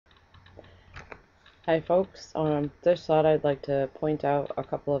Hi folks, just thought I'd like to point out a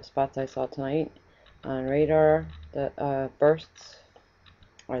couple of spots I saw tonight on radar that bursts.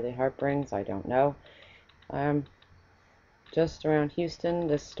 Are they HAARP rings? I don't know. Just around Houston,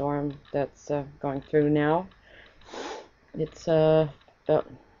 this storm that's going through now. It's about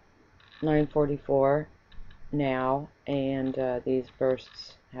 9:44 now, and these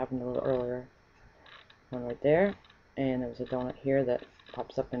bursts happened a little earlier. One right there, and there's a donut here that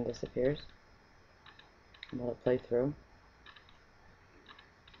pops up and disappears. I'm going to play through.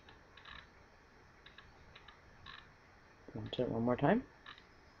 Watch it one more time.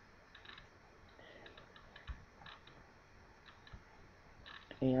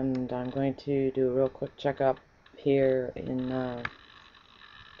 And I'm going to do a real quick checkup here in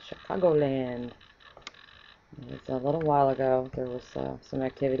Chicagoland. It's a little while ago. There was some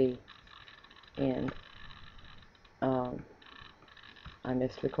activity, and I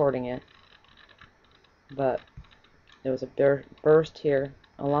missed recording it. But there was a burst here,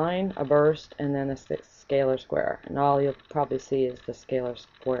 a line, a burst, and then a scalar square. And all you'll probably see is the scalar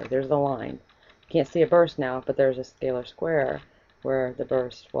square. There's the line. You can't see a burst now, but there's a scalar square where the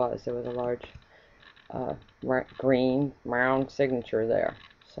burst was. There was a large green round signature there,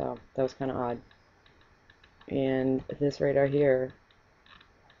 so that was kind of odd. And this radar here,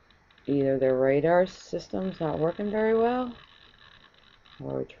 either their radar system's not working very well,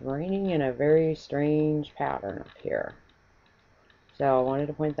 or it's raining in a very strange pattern up here. So I wanted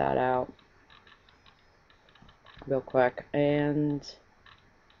to point that out real quick. And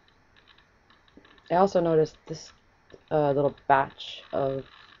I also noticed this little batch of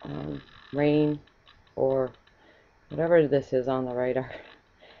rain, or whatever this is on the radar.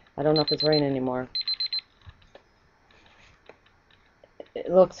 I don't know if it's rain anymore.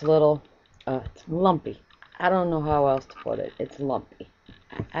 It looks a little, it's lumpy. I don't know how else to put it. It's lumpy.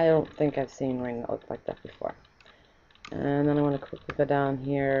 I don't think I've seen rain that looked like that before. And then I want to quickly go down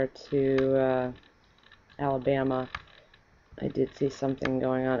here to Alabama. I did see something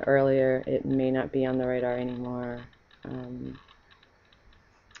going on earlier. It may not be on the radar anymore.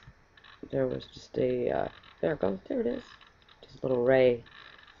 There was just a, there it goes, there it is. Just a little ray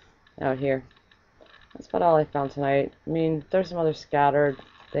out here. That's about all I found tonight. I mean, there's some other scattered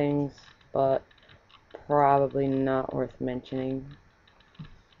things, but probably not worth mentioning.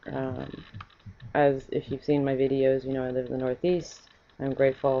 As if you've seen my videos, you know I live in the Northeast. I'm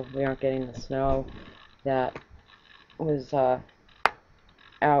grateful we aren't getting the snow that was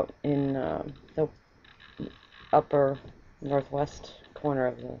out in the upper northwest corner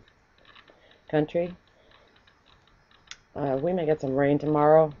of the country. We may get some rain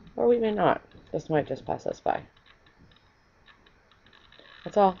tomorrow, or we may not. This might just pass us by.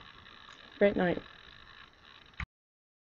 That's all. Great night.